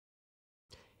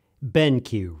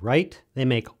BenQ, right? They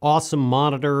make awesome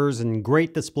monitors and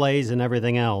great displays and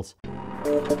everything else.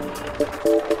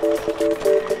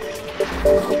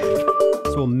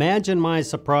 So imagine my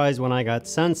surprise when I got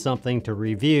sent something to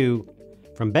review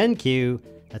from BenQ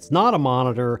that's not a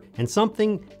monitor and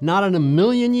something not in a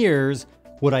million years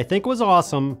would I think was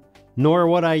awesome, nor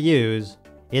would I use.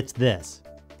 It's this,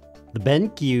 the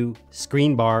BenQ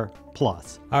ScreenBar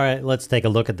Plus. All right, let's take a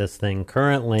look at this thing.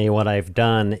 Currently, what I've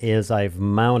done is I've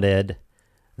mounted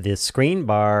the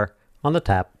ScreenBar on the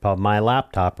top of my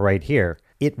laptop right here.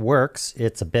 It works.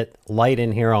 It's a bit light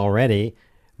in here already,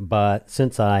 but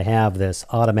since I have this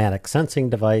automatic sensing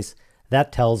device,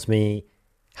 that tells me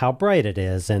how bright it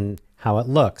is and how it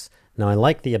looks. Now, I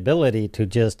like the ability to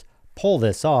just pull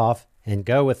this off and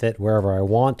go with it wherever I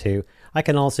want to. I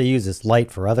can also use this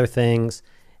light for other things,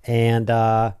 and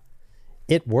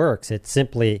it works. It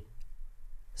simply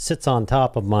sits on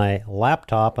top of my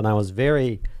laptop, and I was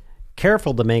very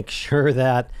careful to make sure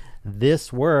that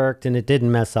this worked and it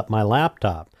didn't mess up my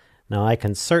laptop. Now, I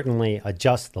can certainly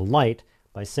adjust the light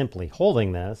by simply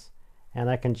holding this, and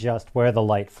I can adjust where the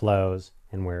light flows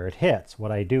and where it hits.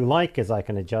 What I do like is I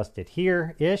can adjust it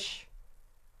here-ish,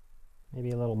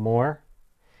 maybe a little more,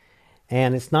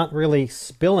 and it's not really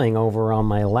spilling over on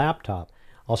my laptop.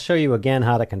 I'll show you again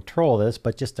how to control this,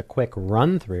 but just a quick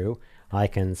run through. I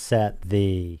can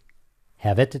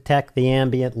have it detect the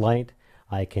ambient light.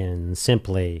 I can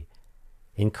simply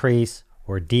increase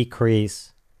or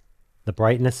decrease the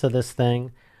brightness of this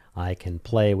thing. I can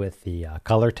play with the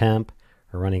color temp.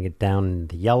 We're running it down in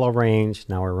the yellow range.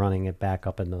 Now we're running it back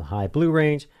up into the high blue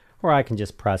range, or I can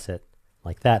just press it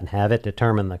like that and have it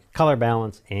determine the color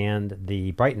balance and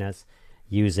the brightness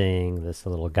using this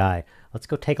little guy. Let's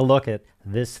go take a look at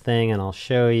this thing and I'll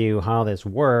show you how this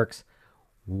works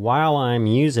while I'm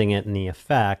using it and the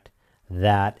effect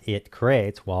that it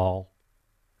creates while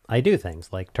I do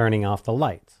things like turning off the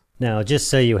lights. Now, just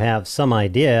so you have some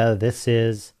idea, this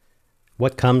is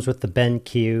what comes with the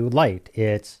BenQ light.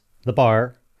 It's the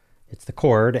bar, it's the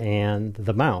cord, and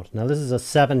the mount. Now, this is a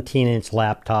 17-inch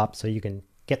laptop, so you can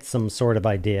get some sort of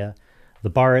idea. The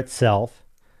bar itself,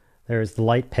 there's the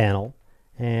light panel,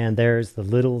 and there's the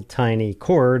little tiny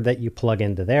cord that you plug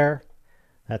into there.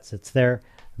 That sits there.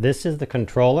 This is the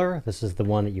controller. This is the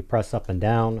one that you press up and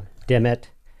down, dim it,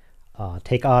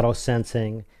 take auto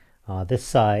sensing. This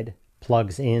side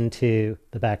plugs into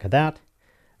the back of that.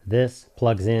 This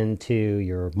plugs into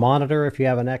your monitor if you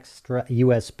have an extra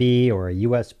USB or a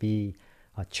USB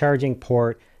charging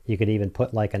port. You could even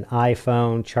put like an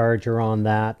iPhone charger on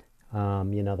that.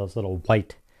 You know, those little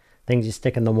white things you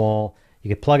stick in the wall. You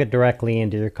could plug it directly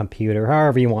into your computer.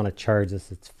 However you want to charge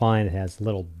this, it's fine. It has a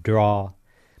little draw.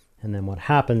 And then what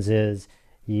happens is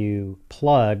you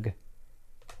plug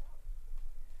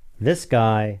this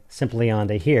guy simply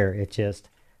onto here. It just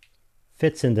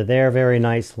fits into there very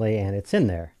nicely, and it's in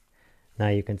there. Now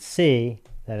you can see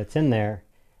that it's in there,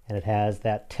 and it has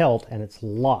that tilt, and it's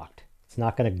locked. It's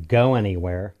not going to go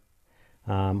anywhere.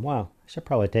 Wow, I should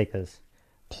probably take this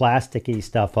plasticky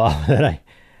stuff off that I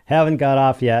haven't got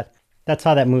off yet. That's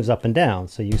how that moves up and down.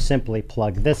 So you simply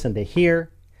plug this into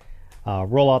here,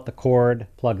 roll out the cord,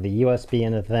 plug the USB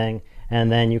into the thing,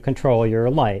 and then you control your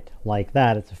light like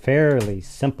that. It's fairly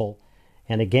simple.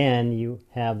 And again, you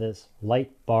have this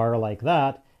light bar like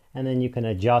that, and then you can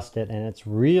adjust it, and it's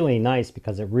really nice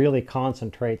because it really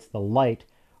concentrates the light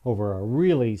over a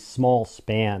really small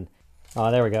span.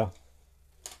 Oh, there we go.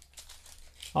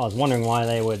 I was wondering why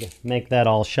they would make that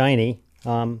all shiny.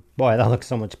 Boy, that looks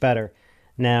so much better.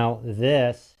 Now,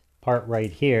 this part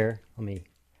right here, let me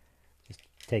just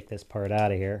take this part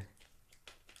out of here.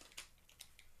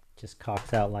 Just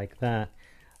cocks out like that.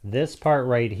 This part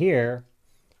right here,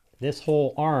 this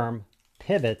whole arm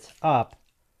pivots up.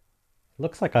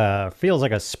 Looks like feels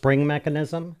like a spring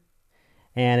mechanism,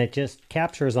 and it just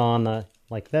captures on the,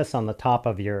 like this, on the top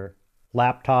of your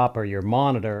laptop or your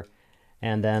monitor,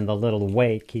 and then the little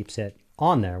weight keeps it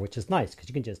on there, which is nice because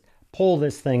you can just pull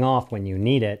this thing off when you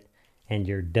need it and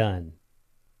you're done.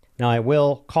 Now, I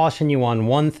will caution you on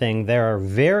one thing. There are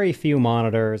very few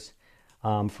monitors.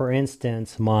 For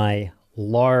instance, my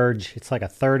large, it's like a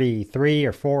 33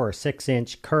 or 4 or 6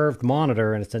 inch curved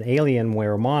monitor, and it's an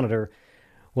Alienware monitor.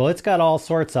 Well, it's got all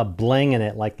sorts of bling in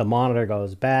it, like the monitor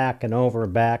goes back and over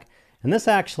and back, and this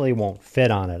actually won't fit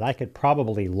on it. I could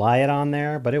probably lie it on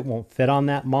there, but it won't fit on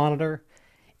that monitor.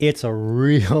 It's a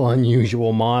real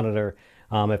unusual monitor.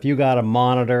 If you got a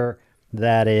monitor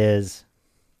that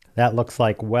looks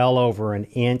like well over an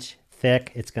inch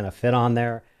thick, it's going to fit on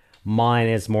there. Mine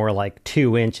is more like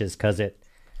 2 inches because it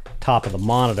top of the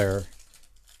monitor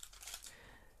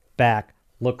back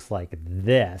looks like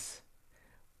this.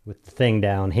 with the thing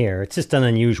down here. It's just an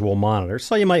unusual monitor,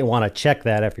 so you might want to check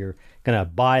that if you're going to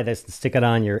buy this and stick it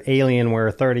on your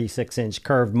Alienware 36-inch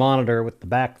curved monitor with the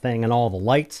back thing and all the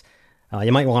lights.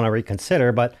 You might want to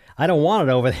reconsider, but I don't want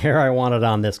it over there. I want it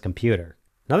on this computer.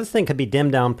 Now this thing can be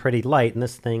dimmed down pretty light, and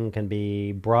this thing can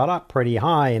be brought up pretty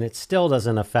high, and it still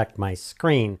doesn't affect my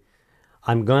screen.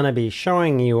 I'm going to be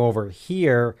showing you over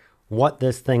here what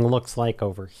this thing looks like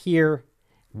over here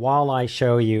while I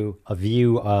show you a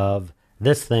view of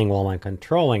this thing while I'm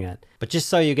controlling it. But just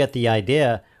so you get the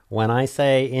idea, when I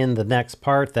say in the next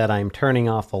part that I'm turning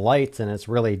off the lights and it's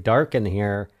really dark in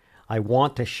here, I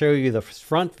want to show you the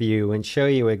front view and show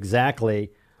you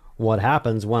exactly what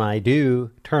happens when I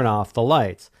do turn off the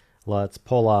lights. Let's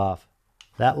pull off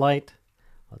that light.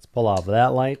 Let's pull off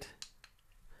that light.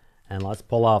 And let's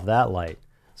pull off that light.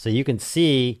 So you can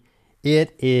see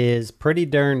it is pretty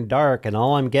darn dark, and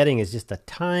all I'm getting is just a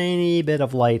tiny bit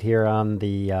of light here on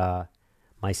the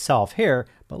myself here.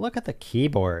 But look at the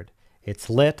keyboard. It's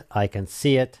lit. I can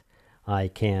see it. I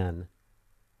can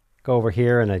go over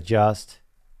here and adjust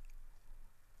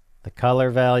the color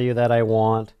value that I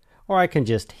want, or I can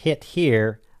just hit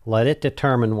here, let it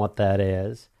determine what that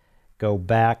is, go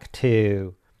back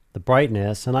to the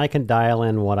brightness, and I can dial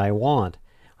in what I want.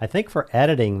 I think for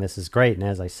editing this is great, and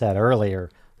as I said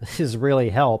earlier, this has really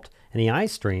helped in the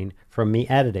iScreen from me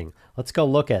editing. Let's go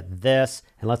look at this,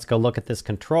 and let's go look at this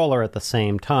controller at the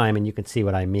same time, and you can see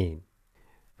what I mean.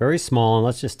 Very small, and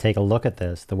let's just take a look at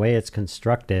this. The way it's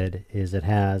constructed is it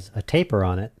has a taper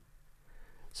on it,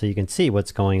 so you can see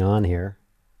what's going on here.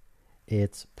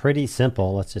 It's pretty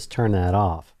simple. Let's just turn that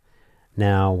off.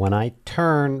 Now, when I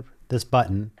turn this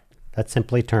button, that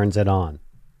simply turns it on,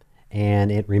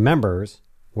 and it remembers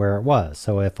where it was.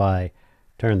 So if I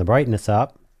turn the brightness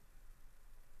up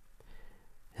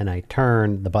and I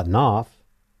turn the button off,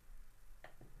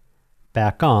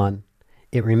 back on,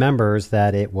 it remembers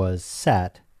that it was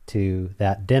set to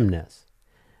that dimness.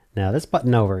 Now this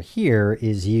button over here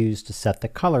is used to set the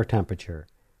color temperature.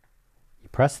 You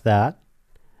press that,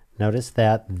 notice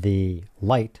that the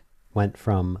light went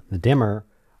from the dimmer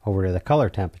over to the color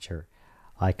temperature.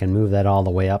 I can move that all the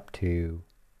way up to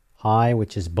high,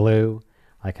 which is blue.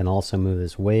 I can also move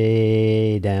this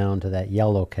way down to that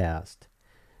yellow cast.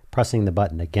 Pressing the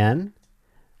button again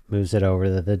moves it over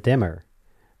to the dimmer.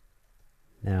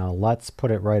 Now let's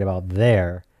put it right about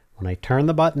there. When I turn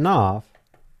the button off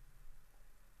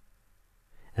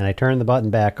and I turn the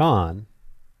button back on,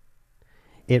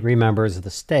 it remembers the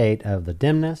state of the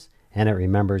dimness and it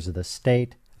remembers the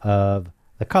state of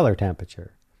the color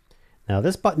temperature. Now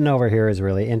this button over here is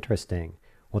really interesting.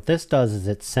 What this does is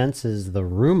it senses the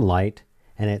room light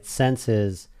and it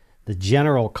senses the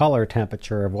general color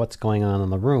temperature of what's going on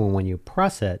in the room. When you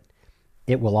press it,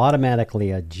 it will automatically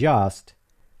adjust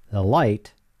the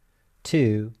light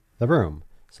to the room.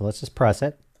 So let's just press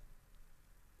it.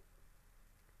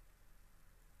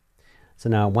 So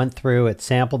now it went through, it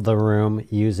sampled the room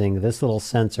using this little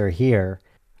sensor here.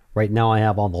 Right now I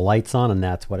have all the lights on and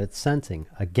that's what it's sensing.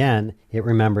 Again, it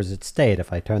remembers its state.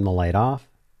 If I turn the light off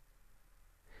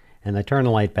and I turn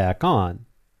the light back on,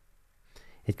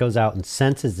 it goes out and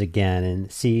senses again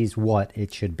and sees what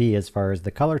it should be as far as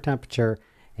the color temperature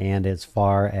and as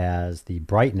far as the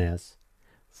brightness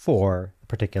for the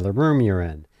particular room you're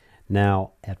in.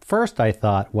 Now, at first I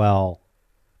thought, well,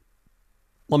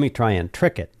 let me try and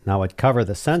trick it. Now I'd cover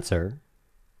the sensor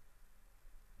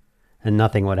and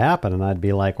nothing would happen, and I'd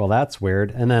be like, well, that's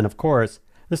weird. And then, of course,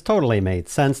 this totally made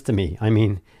sense to me. I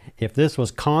mean, if this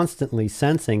was constantly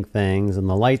sensing things and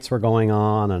the lights were going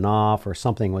on and off or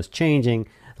something was changing,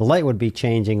 the light would be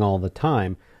changing all the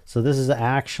time. So this is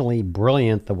actually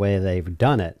brilliant the way they've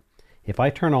done it. If I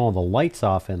turn all the lights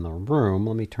off in the room,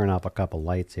 let me turn off a couple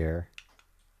lights here.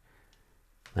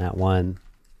 That one.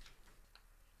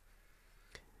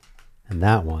 And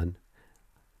that one.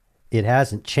 It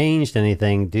hasn't changed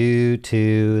anything due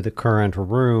to the current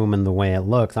room and the way it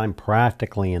looks. I'm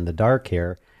practically in the dark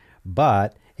here.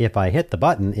 But if I hit the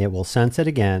button, it will sense it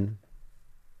again.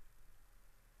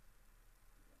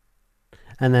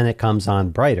 And then it comes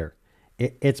on brighter.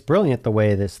 It's brilliant the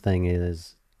way this thing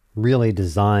is really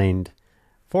designed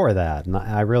for that. And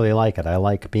I really like it. I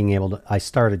like being able to, I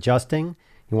start adjusting.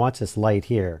 You watch this light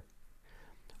here.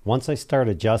 Once I start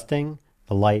adjusting,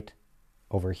 the light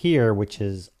over here, which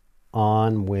is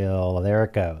on, there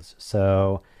it goes.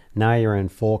 So now you're in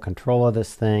full control of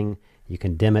this thing. You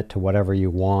can dim it to whatever you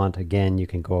want. Again, you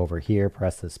can go over here,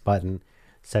 press this button,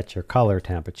 set your color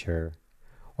temperature,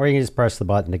 or you can just press the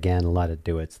button again and let it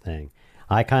do its thing.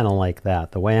 I kind of like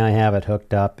that. The way I have it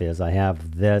hooked up is I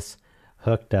have this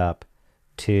hooked up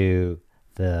to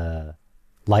the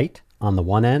light on the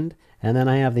one end, And then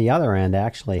I have the other end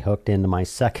actually hooked into my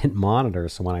second monitor.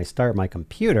 So when I start my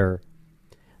computer,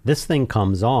 this thing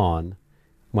comes on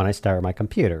when I start my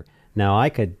computer. Now I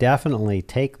could definitely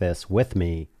take this with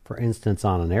me, for instance,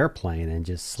 on an airplane and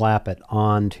just slap it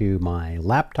onto my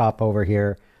laptop over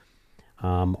here,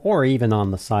 or even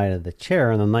on the side of the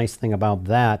chair. And the nice thing about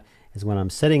that is when I'm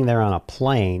sitting there on a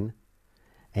plane,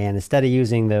 and instead of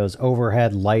using those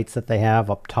overhead lights that they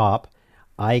have up top,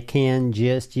 I can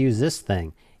just use this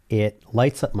thing. It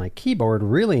lights up my keyboard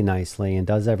really nicely and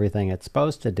does everything it's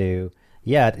supposed to do,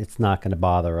 yet it's not going to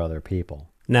bother other people.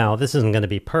 Now, this isn't going to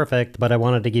be perfect, but I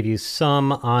wanted to give you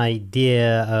some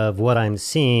idea of what I'm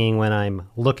seeing when I'm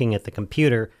looking at the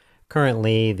computer.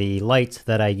 Currently, the lights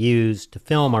that I use to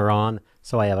film are on,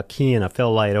 so I have a key and a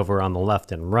fill light over on the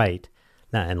left and right.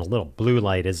 Now, and a little blue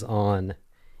light is on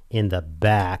in the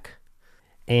back.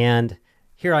 And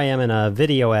here I am in a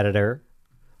video editor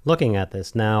looking at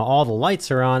this. Now, all the lights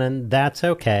are on, and that's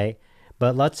okay,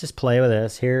 but let's just play with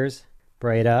this. Here's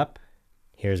bright up,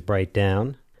 here's bright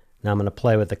down. Now I'm going to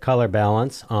play with the color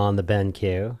balance on the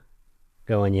BenQ.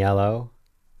 Going yellow,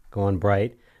 going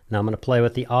bright. Now I'm going to play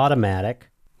with the automatic,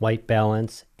 white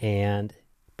balance and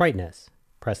brightness.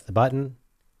 Press the button,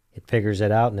 it figures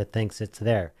it out and it thinks it's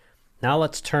there. Now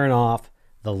let's turn off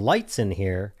the lights in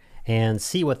here and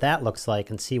see what that looks like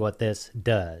and see what this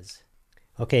does.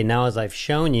 Okay, now as I've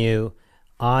shown you,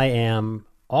 I am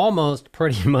almost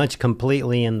pretty much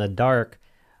completely in the dark.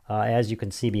 As you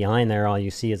can see behind there, all you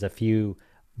see is a few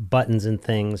buttons and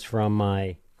things from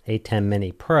my A10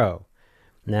 Mini Pro.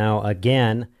 Now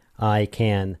again, I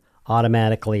can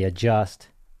automatically adjust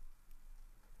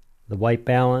the white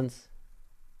balance,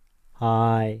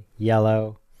 high,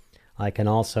 yellow. I can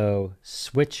also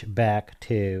switch back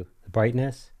to the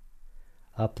brightness,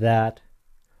 up that,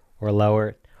 or lower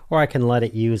it, or I can let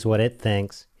it use what it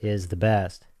thinks is the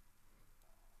best.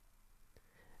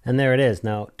 And there it is.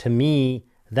 Now, to me,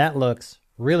 that looks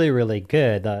really, really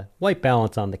good. The white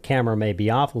balance on the camera may be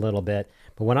off a little bit,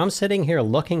 but when I'm sitting here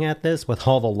looking at this with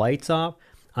all the lights off,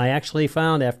 I actually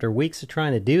found after weeks of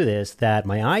trying to do this that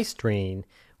my eye strain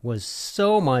was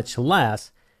so much less,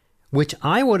 which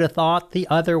I would have thought the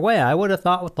other way. I would have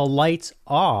thought with the lights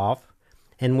off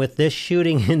and with this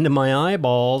shooting into my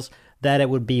eyeballs that it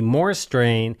would be more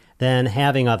strain than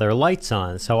having other lights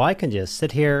on. So I can just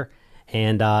sit here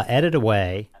and edit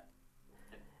away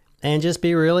and just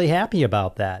be really happy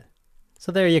about that.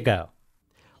 So there you go.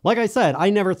 Like I said, I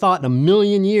never thought in a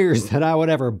million years that I would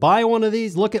ever buy one of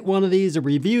these, look at one of these, or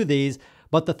review these,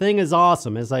 but the thing is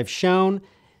awesome. As I've shown,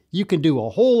 you can do a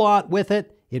whole lot with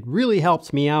it. It really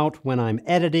helps me out when I'm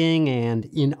editing and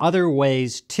in other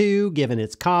ways too, given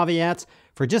its caveats.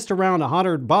 For just around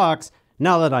 $100,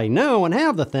 now that I know and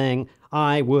have the thing,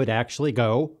 I would actually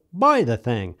go buy the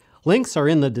thing. Links are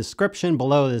in the description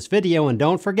below this video, and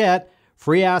don't forget,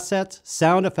 free assets,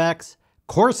 sound effects,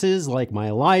 courses like my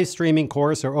live streaming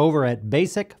course are over at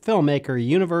Basic Filmmaker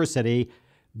University.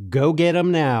 Go get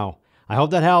them now. I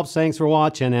hope that helps. Thanks for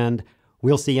watching, and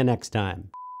we'll see you next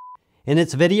time. In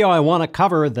this video, I want to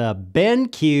cover the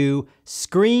BenQ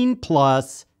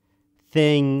ScreenPlus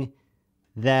thing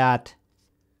that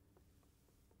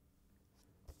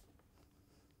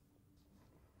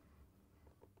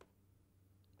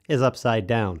is upside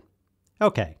down.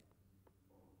 Okay,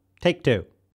 take two.